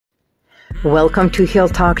Welcome to Heal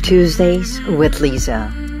Talk Tuesdays with Liza,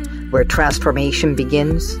 where transformation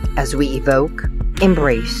begins as we evoke,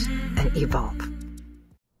 embrace, and evolve.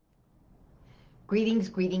 Greetings,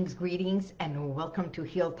 greetings, greetings, and welcome to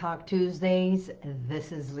Heal Talk Tuesdays.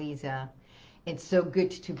 This is Liza. It's so good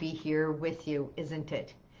to be here with you, isn't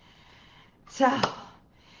it? So,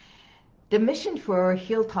 the mission for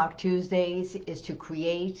Heal Talk Tuesdays is to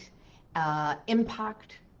create,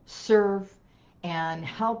 impact, serve, and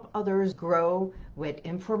help others grow with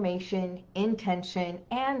information, intention,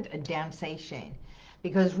 and dancing.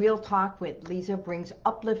 Because Real Talk with Liza brings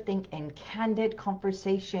uplifting and candid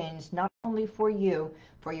conversations, not only for you,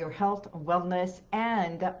 for your health, wellness,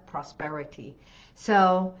 and prosperity.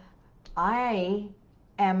 So I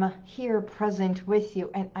am here present with you,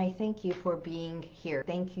 and I thank you for being here.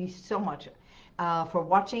 Thank you so much for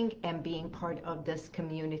watching and being part of this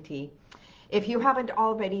community. If you haven't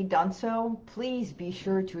already done so, please be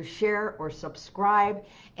sure to share or subscribe,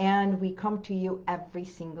 and we come to you every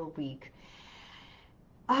single week.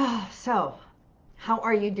 So, how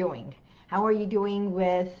are you doing? How are you doing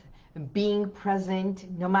with being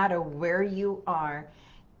present no matter where you are?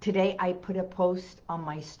 Today I put a post on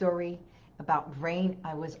my story about rain.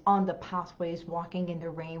 I was on the pathways walking in the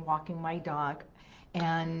rain, walking my dog,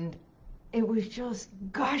 and it was just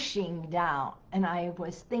gushing down, and I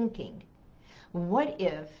was thinking, what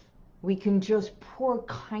if we can just pour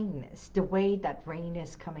kindness the way that rain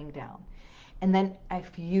is coming down? And then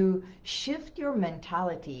if you shift your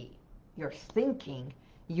mentality, your thinking,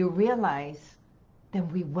 you realize then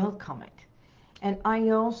we welcome it. And I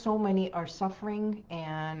know so many are suffering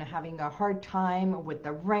and having a hard time with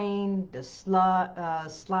the rain, the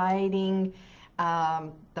sliding,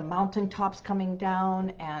 the mountaintops coming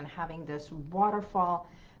down and having this waterfall.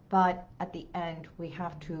 But at the end, we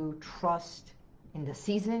have to trust in the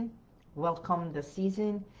season, welcome the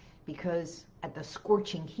season, because at the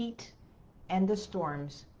scorching heat and the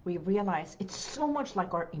storms, we realize it's so much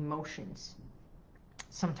like our emotions.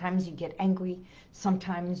 Sometimes you get angry,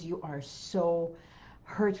 sometimes you are so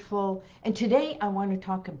hurtful. And today I want to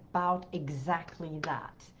talk about exactly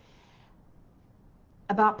that.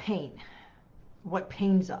 About pain. What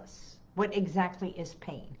pains us? What exactly is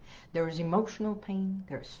pain? There is emotional pain,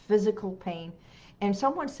 there's physical pain. And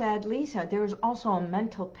someone said, Lisa, there's also a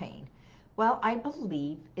mental pain. Well, I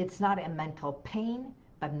believe it's not a mental pain,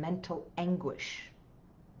 but mental anguish.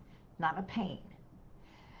 Not a pain.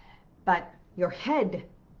 But your head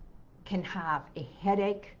can have a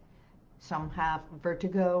headache. Some have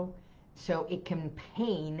vertigo. So it can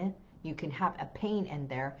pain. You can have a pain in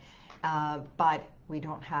there. But we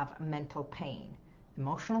don't have mental pain.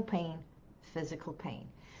 Emotional pain, physical pain.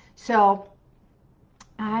 So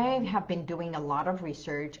I have been doing a lot of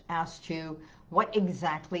research as to what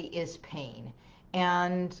exactly is pain.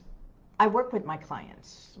 And I work with my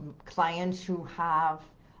clients who have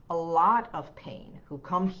a lot of pain, who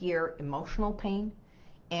come here, emotional pain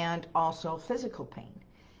and also physical pain.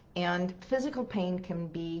 And physical pain can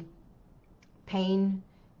be pain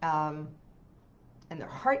in their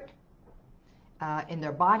heart, in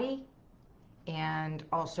their body, and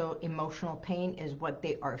also emotional pain is what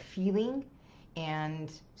they are feeling. And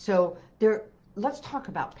so let's talk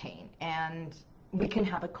about pain, and we can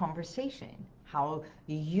have a conversation how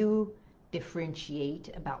you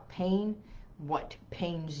differentiate about pain, what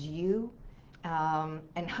pains you,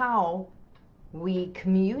 and how we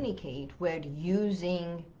communicate with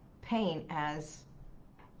using pain as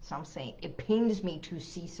some say, it pains me to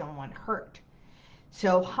see someone hurt.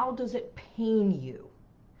 So how does it pain you?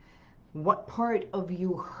 What part of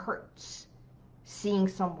you hurts seeing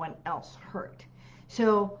someone else hurt?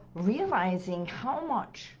 So realizing how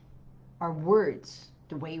much our words,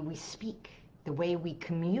 the way we speak, the way we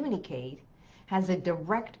communicate, has a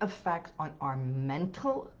direct effect on our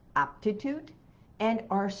mental aptitude and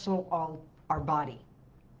also our body.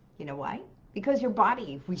 You know why? Because your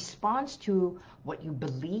body responds to what you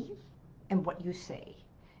believe and what you say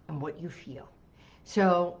and what you feel.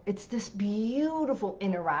 So it's this beautiful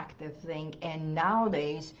interactive thing, and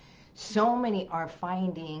nowadays so many are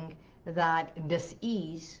finding that this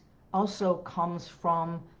ease also comes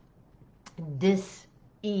from this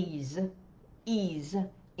ease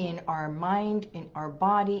in our mind, in our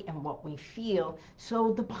body, and what we feel.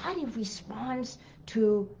 So the body responds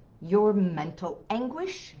to your mental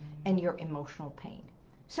anguish and your emotional pain.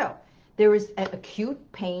 So there is acute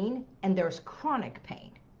pain and there's chronic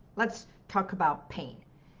pain. Let's talk about pain.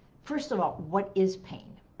 First of all, what is pain?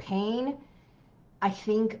 Pain, I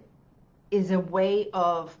think, is a way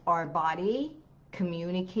of our body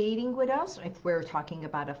communicating with us. If we're talking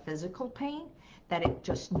about a physical pain, that it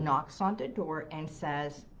just knocks on the door and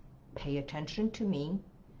says, pay attention to me.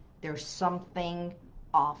 There's something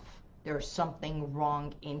off. There's something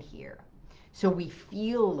wrong in here. So we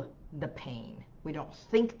feel the pain. We don't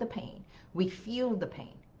think the pain. We feel the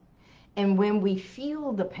pain. And when we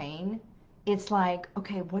feel the pain, it's like,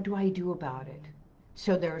 okay, what do I do about it?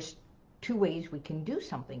 So there's two ways we can do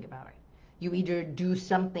something about it. You either do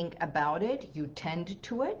something about it, you tend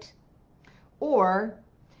to it, or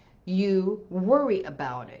you worry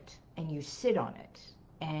about it and you sit on it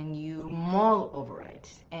and you mull over it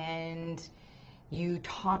and you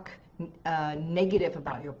talk negative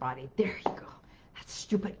about your body. There you go. That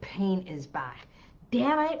stupid pain is back.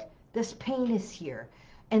 Damn it, this pain is here.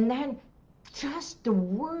 And then just the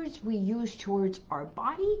words we use towards our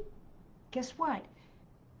body, guess what?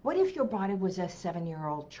 What if your body was a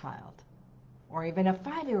 7-year-old child or even a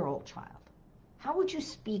 5-year-old child? How would you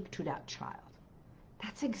speak to that child?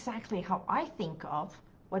 That's exactly how I think of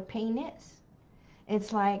what pain is.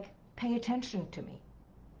 It's like, pay attention to me.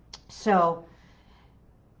 So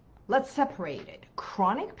let's separate it.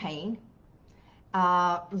 Chronic pain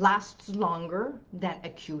lasts longer than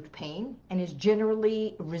acute pain and is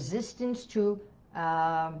generally resistant to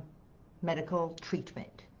medical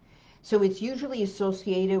treatment. So it's usually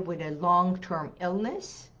associated with a long-term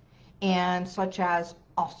illness and such as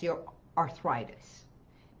osteoarthritis,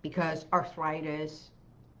 because arthritis,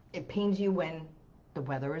 it pains you when the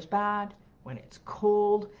weather is bad, when it's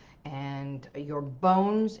cold, and your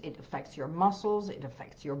bones, it affects your muscles, it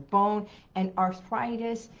affects your bone. And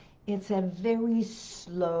arthritis, it's a very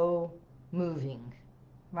slow moving,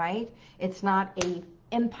 right? It's not a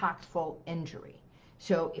impactful injury.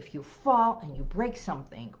 So if you fall and you break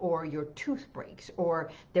something, or your tooth breaks, or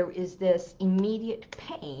there is this immediate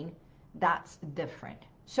pain, that's different.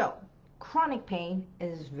 So chronic pain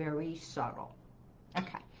is very subtle.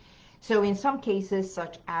 Okay. So in some cases,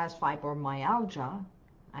 such as fibromyalgia,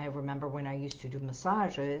 I remember when I used to do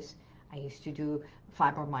massages, I used to do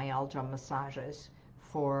fibromyalgia massages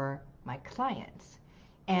for my clients.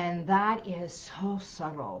 And that is so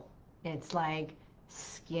subtle. It's like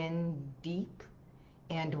skin deep,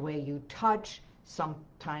 and where you touch,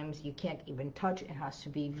 sometimes you can't even touch. It has to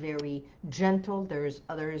be very gentle. There's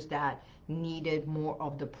others that needed more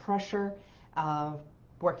of the pressure.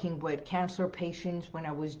 Working with cancer patients when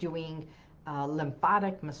I was doing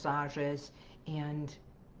lymphatic massages, and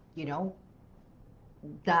you know,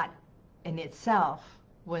 that in itself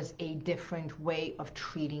was a different way of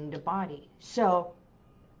treating the body. So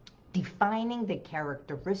defining the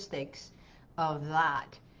characteristics of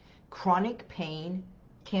that, chronic pain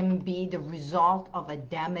can be the result of a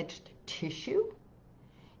damaged tissue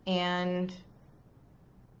and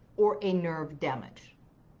or a nerve damage.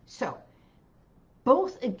 So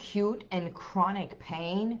both acute and chronic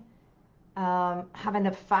pain have an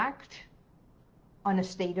effect on a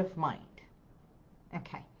state of mind.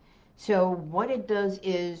 Okay, so what it does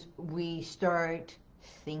is we start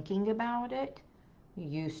thinking about it,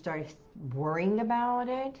 you start worrying about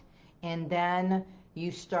it, and then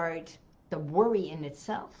you start, the worry in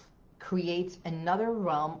itself creates another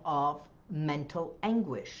realm of mental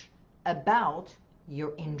anguish about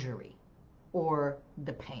your injury or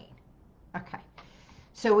the pain. Okay,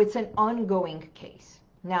 so it's an ongoing case.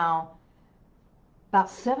 Now, about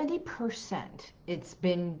 70%, it's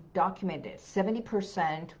been documented,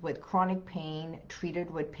 70% with chronic pain treated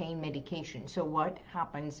with pain medication. So what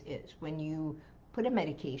happens is when you put a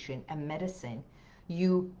medication, a medicine,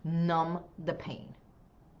 you numb the pain.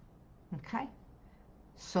 Okay?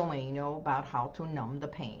 So many know about how to numb the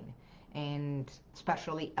pain, and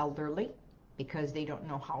especially elderly, because they don't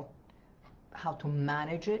know how to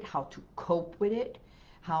manage it, how to cope with it,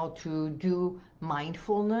 how to do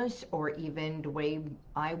mindfulness, or even the way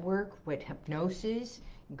I work with hypnosis,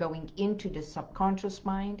 going into the subconscious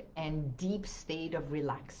mind and deep state of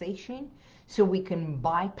relaxation so we can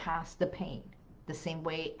bypass the pain. The same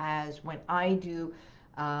way as when I do,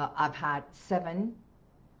 I've had 7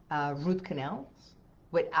 root canals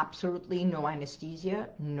with absolutely no anesthesia,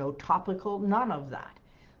 no topical, none of that.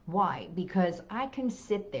 Why? Because I can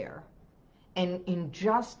sit there and in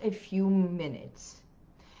just a few minutes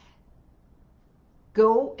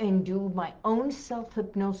go and do my own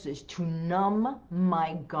self-hypnosis to numb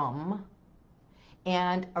my gum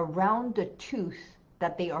and around the tooth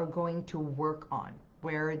that they are going to work on,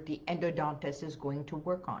 where the endodontist is going to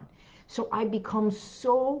work on. So I become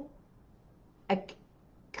so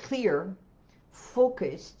clear,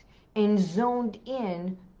 focused, and zoned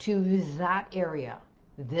in to that area.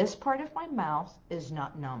 This part of my mouth is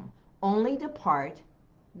not numb, only the part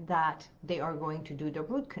that they are going to do the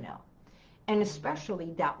root canal. And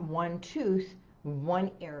especially that one tooth,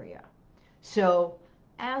 one area. So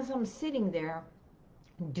as I'm sitting there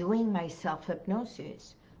doing my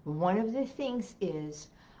self-hypnosis, one of the things is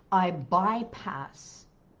I bypass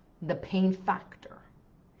the pain factor.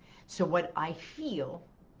 So what I feel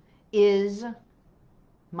is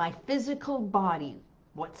my physical body,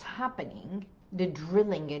 what's happening, the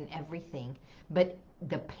drilling and everything, but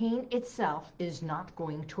the pain itself is not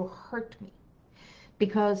going to hurt me,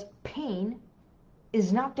 because pain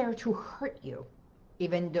is not there to hurt you,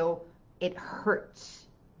 even though it hurts.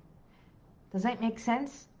 Does that make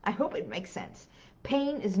sense? I hope it makes sense.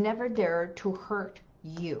 Pain is never there to hurt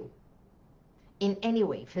you in any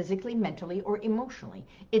way, physically, mentally, or emotionally.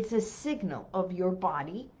 It's a signal of your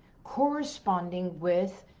body corresponding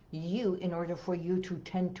with you in order for you to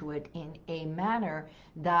tend to it in a manner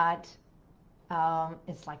that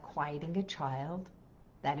it's like quieting a child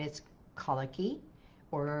that is colicky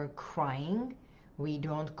or crying. We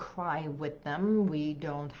don't cry with them, we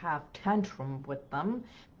don't have tantrum with them,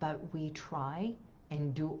 but we try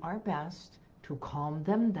and do our best to calm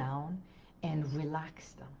them down and relax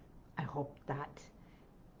them. I hope that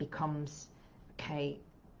becomes, okay,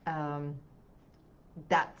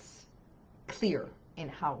 that's clear in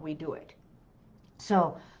how we do it.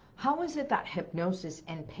 So how is it that hypnosis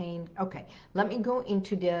and pain, okay, let me go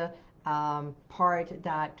into the part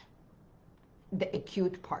that, the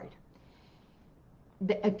acute part.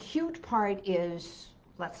 The acute part is,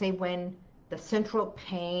 let's say, when the central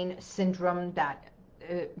pain syndrome, that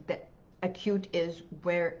the acute is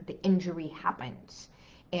where the injury happens,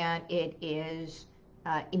 and it is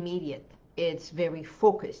immediate. It's very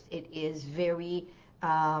focused. It is very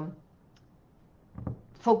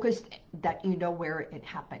focused, that you know where it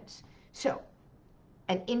happens. So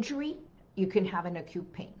an injury, you can have an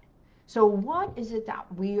acute pain. So what is it that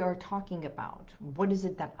we are talking about? What is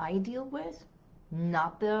it that I deal with?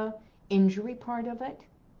 Not the injury part of it,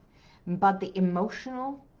 but the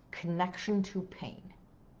emotional connection to pain.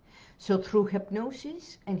 So through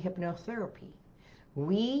hypnosis and hypnotherapy,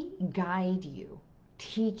 we guide you,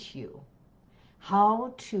 teach you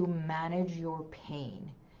how to manage your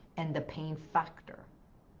pain and the pain factor.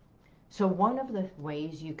 So one of the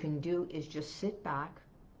ways you can do is just sit back.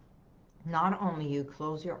 Not only you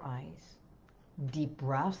close your eyes, deep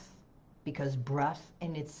breath, because breath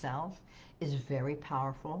in itself is very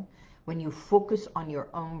powerful. When you focus on your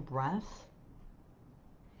own breath,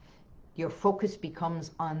 your focus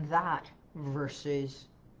becomes on that versus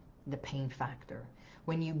the pain factor.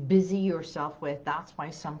 When you busy yourself with, that's why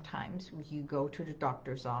sometimes you go to the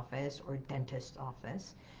doctor's office or dentist's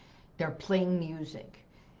office, they're playing music,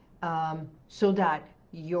 so that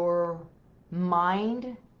your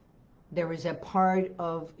mind, there is a part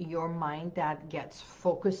of your mind that gets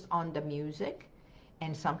focused on the music.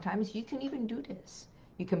 And sometimes you can even do this.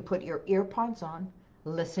 You can put your earpods on,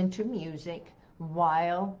 listen to music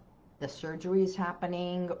while the surgery is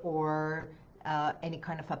happening, or any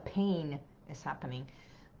kind of a pain is happening.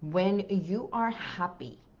 When you are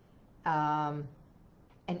happy and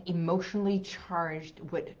emotionally charged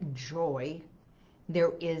with joy,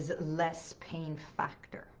 there is less pain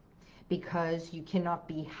factor, because you cannot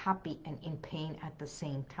be happy and in pain at the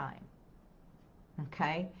same time.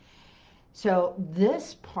 Okay? So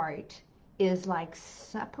this part is like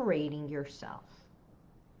separating yourself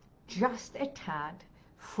just a tad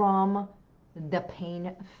from the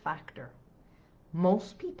pain factor.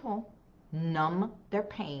 Most people numb their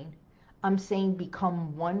pain. I'm saying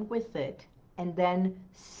become one with it and then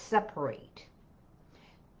separate.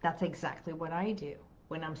 That's exactly what I do.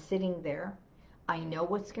 When I'm sitting there, I know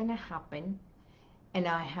what's going to happen, and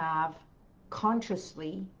I have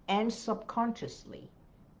consciously and subconsciously,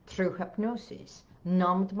 through hypnosis,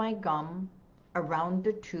 numbed my gum around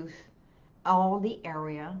the tooth, all the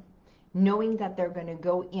area, knowing that they're going to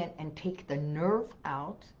go in and take the nerve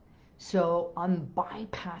out. So I'm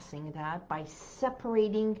bypassing that by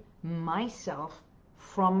separating myself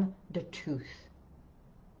from the tooth.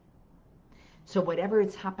 So whatever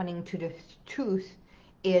is happening to the tooth,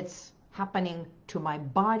 it's happening to my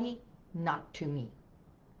body, not to me.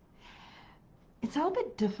 It's a little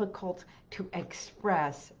bit difficult to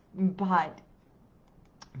express, but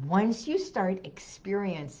once you start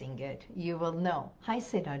experiencing it, you will know. Hi,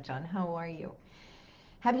 Sedajan, how are you?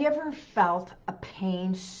 Have you ever felt a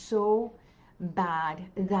pain so bad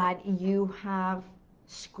that you have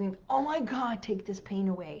screamed, oh my God, take this pain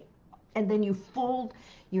away? And then you fold,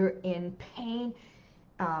 you're in pain,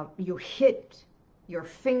 you hit your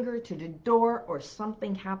finger to the door or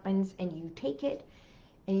something happens and you take it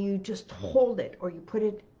and you just hold it, or you put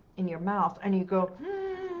it in your mouth and you go,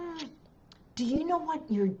 do you know what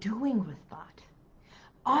you're doing with that?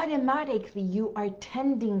 Automatically you are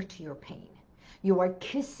tending to your pain. You are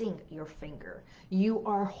kissing your finger. You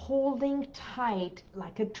are holding tight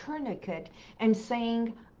like a tourniquet and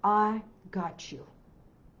saying, I got you.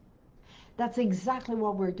 That's exactly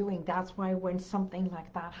what we're doing. That's why when something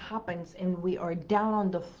like that happens and we are down on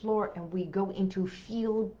the floor and we go into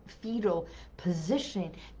fetal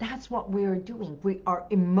position, that's what we are doing. We are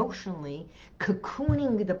emotionally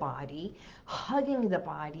cocooning the body, hugging the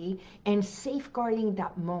body, and safeguarding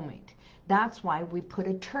that moment. That's why we put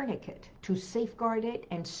a tourniquet to safeguard it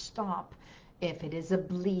and stop if it is a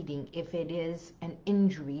bleeding, if it is an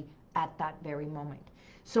injury at that very moment.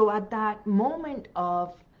 So at that moment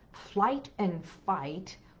of flight and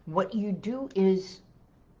fight, what you do is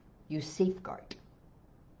you safeguard.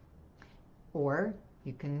 Or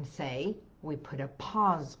you can say we put a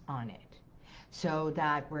pause on it so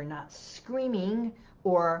that we're not screaming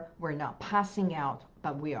or we're not passing out,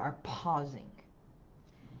 but we are pausing.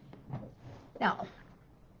 Now,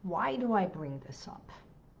 why do I bring this up?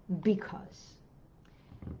 Because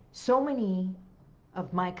so many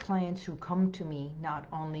of my clients who come to me not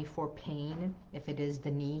only for pain, if it is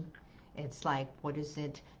the knee, it's like, what is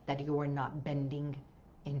it that you are not bending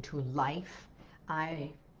into life?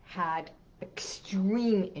 I had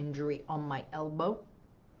extreme injury on my elbow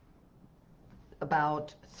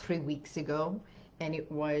about 3 weeks ago, and it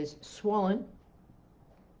was swollen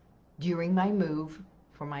during my move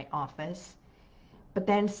for my office, but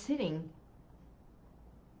then sitting,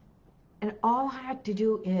 and all I had to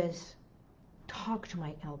do is talk to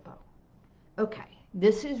my elbow. Okay,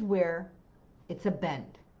 this is where it's a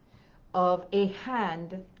bend of a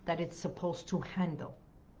hand that it's supposed to handle,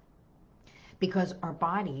 because our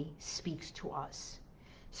body speaks to us.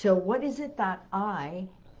 So what is it that I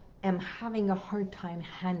am having a hard time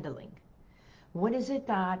handling? What is it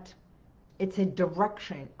that it's a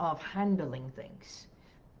direction of handling things,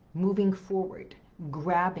 moving forward,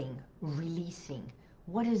 grabbing, releasing?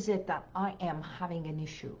 What is it that I am having an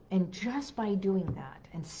issue? And just by doing that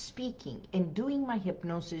and speaking and doing my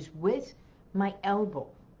hypnosis with my elbow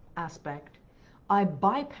aspect, I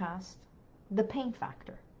bypassed the pain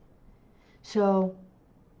factor. So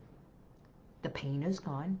the pain is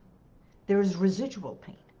gone. There's residual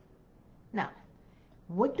pain. Now,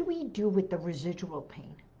 what do we do with the residual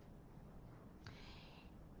pain?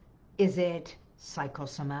 Is it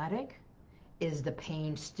psychosomatic? Is the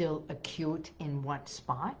pain still acute in one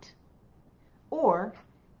spot? Or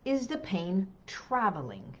is the pain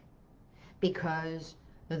traveling? Because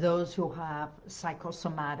those who have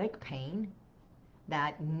psychosomatic pain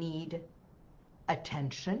that need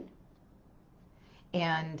attention,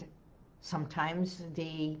 and sometimes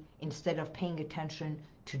they, instead of paying attention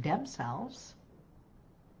to themselves,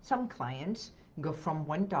 some clients go from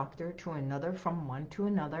one doctor to another, from one to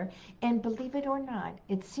another, and believe it or not,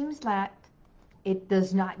 it seems that it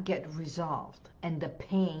does not get resolved and the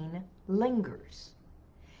pain lingers.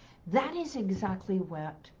 That is exactly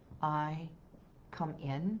what I come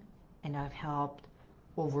in, and I've helped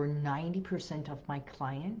over 90% of my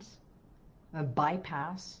clients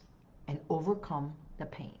bypass and overcome the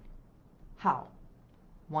pain. How?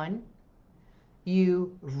 One,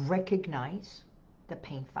 you recognize the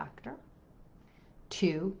pain factor.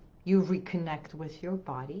 Two, you reconnect with your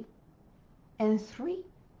body. And three,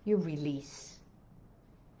 you release.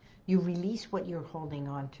 You release what you're holding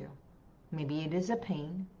on to. Maybe it is a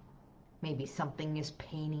pain. Maybe something is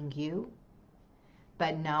paining you.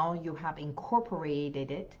 But now you have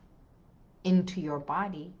incorporated it into your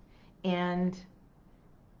body and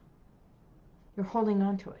you're holding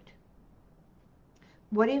on to it.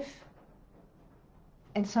 What if,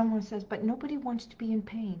 and someone says, but nobody wants to be in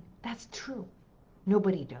pain. That's true.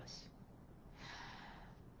 Nobody does.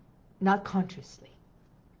 Not consciously.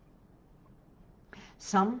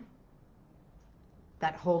 Some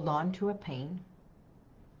that hold on to a pain,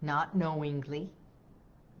 not knowingly,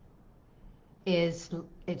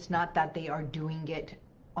 it's not that they are doing it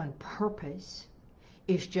on purpose.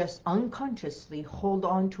 It's just unconsciously hold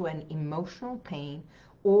on to an emotional pain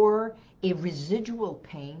or a residual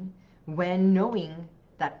pain when knowing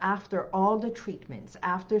that after all the treatments,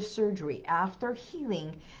 after surgery, after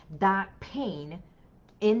healing, that pain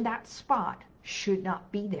in that spot should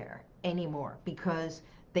not be there anymore because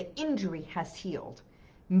the injury has healed.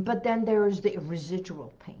 But then there is the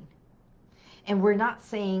residual pain. And we're not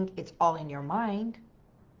saying it's all in your mind,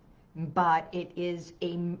 but it is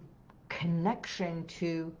a connection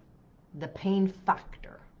to the pain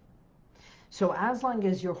factor. So as long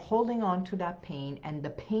as you're holding on to that pain and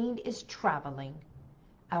the pain is traveling,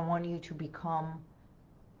 I want you to become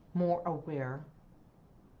more aware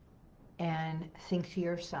and think to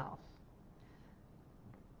yourself,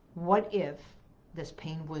 what if this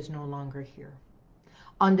pain was no longer here?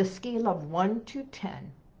 On the scale of 1 to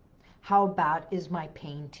 10, how bad is my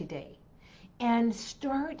pain today? And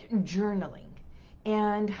start journaling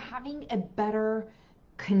and having a better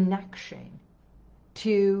connection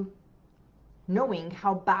to knowing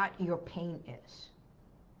how bad your pain is.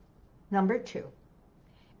 Number 2,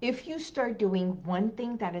 if you start doing one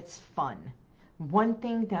thing that is fun, one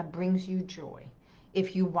thing that brings you joy,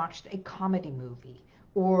 if you watched a comedy movie,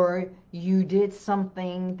 or you did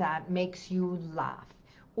something that makes you laugh,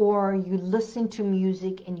 or you listen to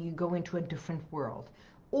music and you go into a different world,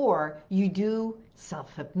 or you do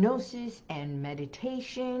self-hypnosis and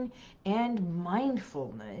meditation and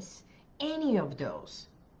mindfulness, any of those,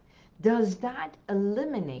 does that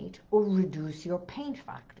eliminate or reduce your pain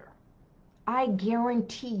factor? I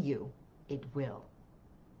guarantee you it will.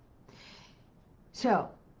 So,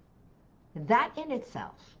 that in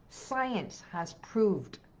itself, science has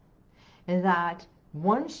proved that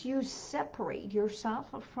once you separate yourself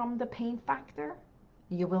from the pain factor,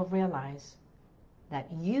 you will realize that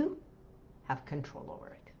you have control over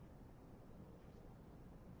it.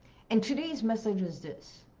 And today's message is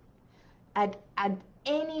this. At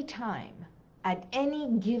any time, at any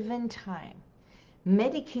given time,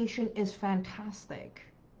 medication is fantastic.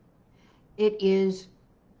 It is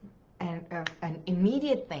an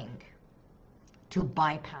immediate thing to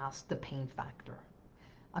bypass the pain factor.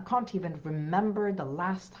 I can't even remember the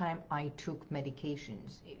last time I took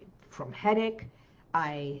medications. From headache,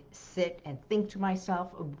 I sit and think to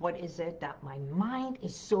myself, what is it that my mind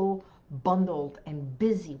is so bundled and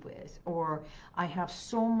busy with? Or I have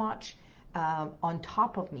so much on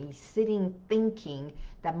top of me, sitting thinking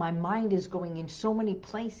that my mind is going in so many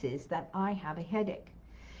places that I have a headache.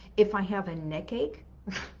 If I have a neck ache,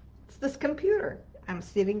 it's this computer. I'm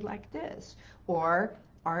sitting like this. Or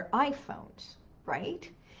our iPhones, right?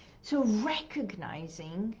 So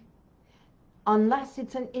recognizing, unless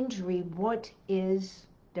it's an injury, what is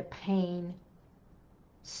the pain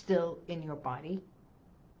still in your body?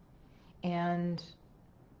 And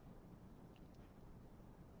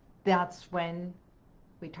that's when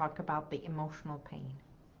we talk about the emotional pain.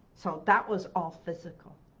 So that was all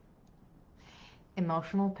physical.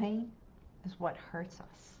 Emotional pain is what hurts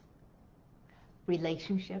us.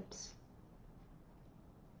 Relationships,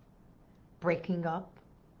 breaking up,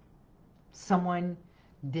 someone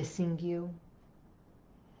dissing you,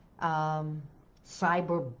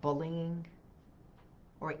 cyberbullying,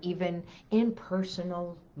 or even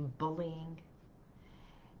impersonal bullying,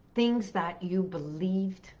 things that you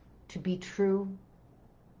believed to be true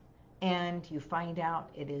and you find out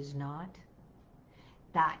it is not,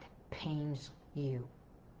 that pains you.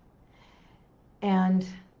 And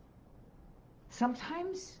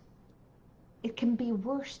sometimes it can be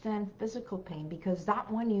worse than physical pain, because that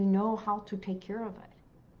one you know how to take care of it.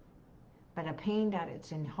 But a pain that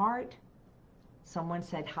it's in heart, someone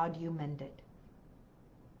said, how do you mend it?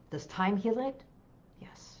 Does time heal it?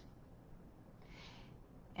 Yes.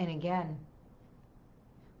 And again,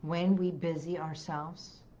 when we busy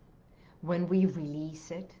ourselves, when we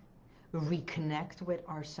release it, reconnect with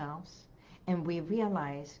ourselves, and we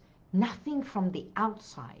realize nothing from the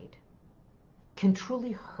outside can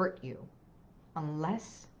truly hurt you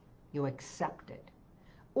unless you accept it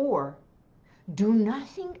or do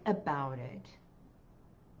nothing about it,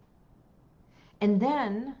 and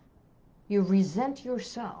then you resent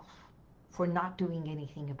yourself for not doing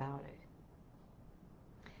anything about it.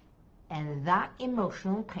 And that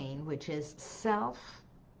emotional pain, which is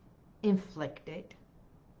self-inflicted,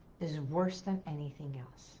 is worse than anything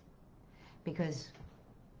else. Because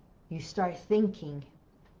you start thinking,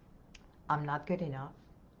 I'm not good enough,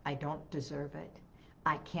 I don't deserve it,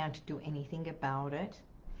 I can't do anything about it,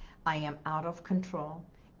 I am out of control,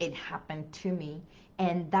 it happened to me.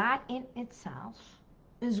 And that in itself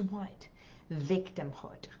is what?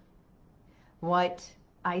 Victimhood. What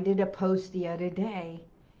I did a post the other day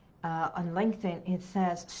on LinkedIn, it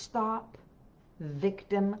says, stop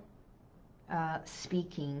victim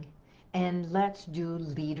speaking and let's do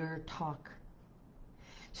leader talk.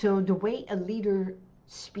 So the way a leader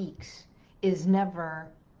speaks is never,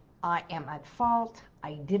 I am at fault,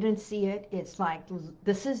 I didn't see it. It's like,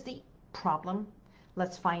 this is the problem,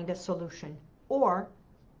 let's find a solution. Or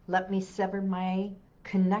let me sever my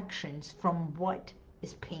connections from what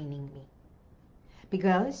is paining me.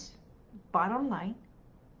 Because, bottom line,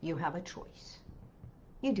 you have a choice.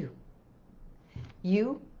 You do.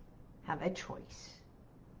 You have a choice.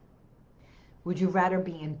 Would you rather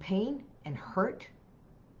be in pain and hurt,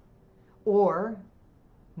 or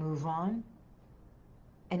move on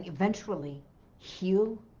and eventually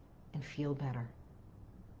heal and feel better?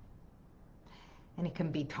 And it can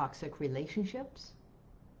be toxic relationships.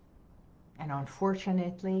 And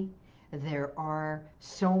unfortunately, there are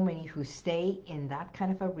so many who stay in that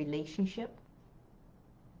kind of a relationship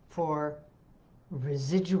for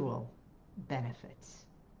residual benefits.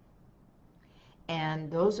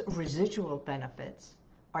 And those residual benefits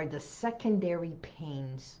are the secondary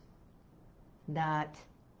pains that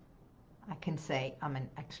I can say I'm an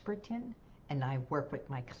expert in, and I work with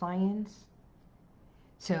my clients.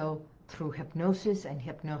 So through hypnosis and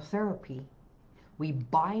hypnotherapy, we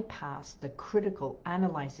bypass the critical,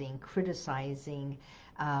 analyzing, criticizing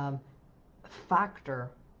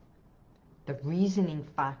factor, the reasoning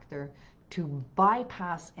factor, to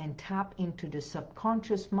bypass and tap into the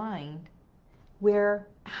subconscious mind where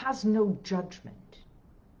it has no judgment.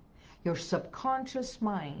 Your subconscious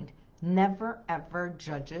mind never ever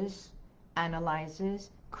judges,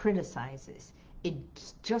 analyzes, criticizes.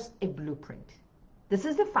 It's just a blueprint. This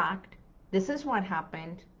is the fact. This is what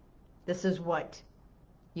happened. This is what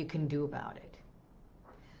you can do about it.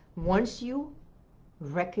 Once you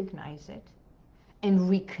recognize it and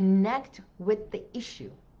reconnect with the issue,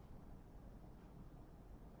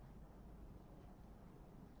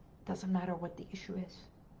 doesn't matter what the issue is.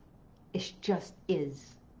 It just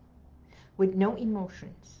is, with no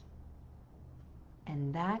emotions.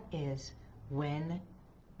 And that is when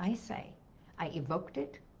I say, I evoked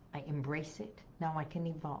it, I embrace it, now I can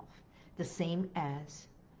evolve. The same as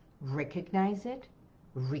recognize it,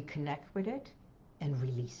 reconnect with it, and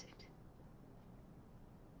release it.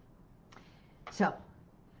 So,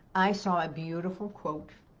 I saw a beautiful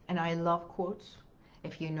quote, and I love quotes.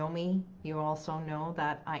 If you know me, you also know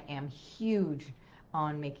that I am huge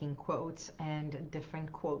on making quotes and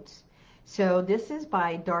different quotes. So this is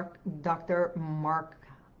by Dr. Mark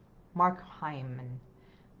Hyman.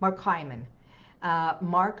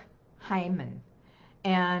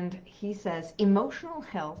 And he says, emotional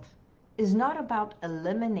health is not about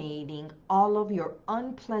eliminating all of your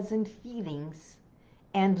unpleasant feelings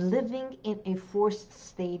and living in a forced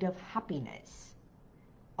state of happiness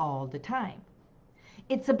all the time.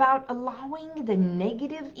 It's about allowing the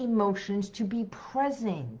negative emotions to be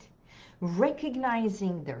present,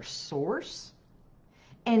 recognizing their source,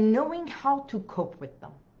 and knowing how to cope with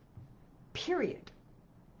them. Period.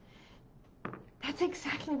 That's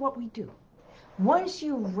exactly what we do. Once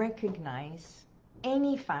you recognize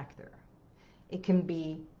any factor, it can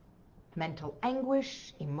be mental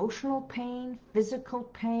anguish, emotional pain, physical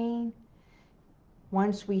pain.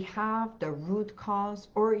 Once we have the root cause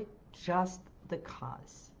or just the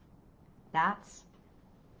cause, that's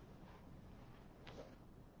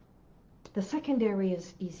the secondary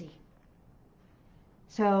is easy.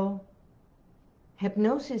 So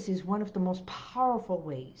hypnosis is one of the most powerful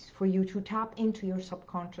ways for you to tap into your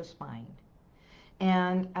subconscious mind.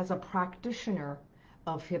 And as a practitioner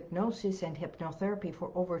of hypnosis and hypnotherapy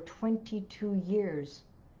for over 22 years,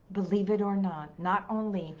 believe it or not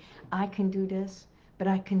only I can do this, but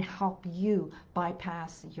I can help you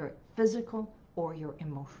bypass your physical or your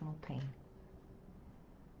emotional pain.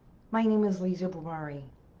 My name is Liza Boubari.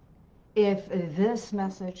 If this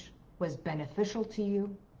message was beneficial to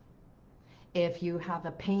you, if you have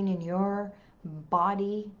a pain in your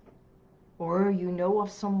body, or you know of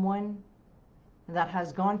someone that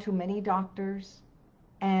has gone to many doctors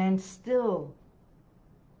and still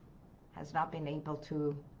has not been able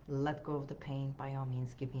to let go of the pain, by all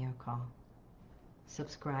means, give me a call.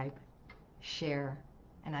 Subscribe, share,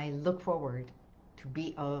 and I look forward to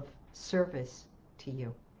be of service to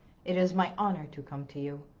you. It is my honor to come to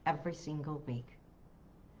you every single week.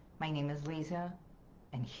 My name is Liza,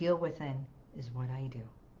 and Heal Within is what I do.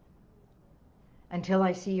 Until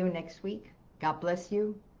I see you next week, God bless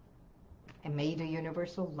you, and may the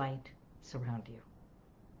universal light surround you.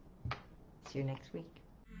 See you next week.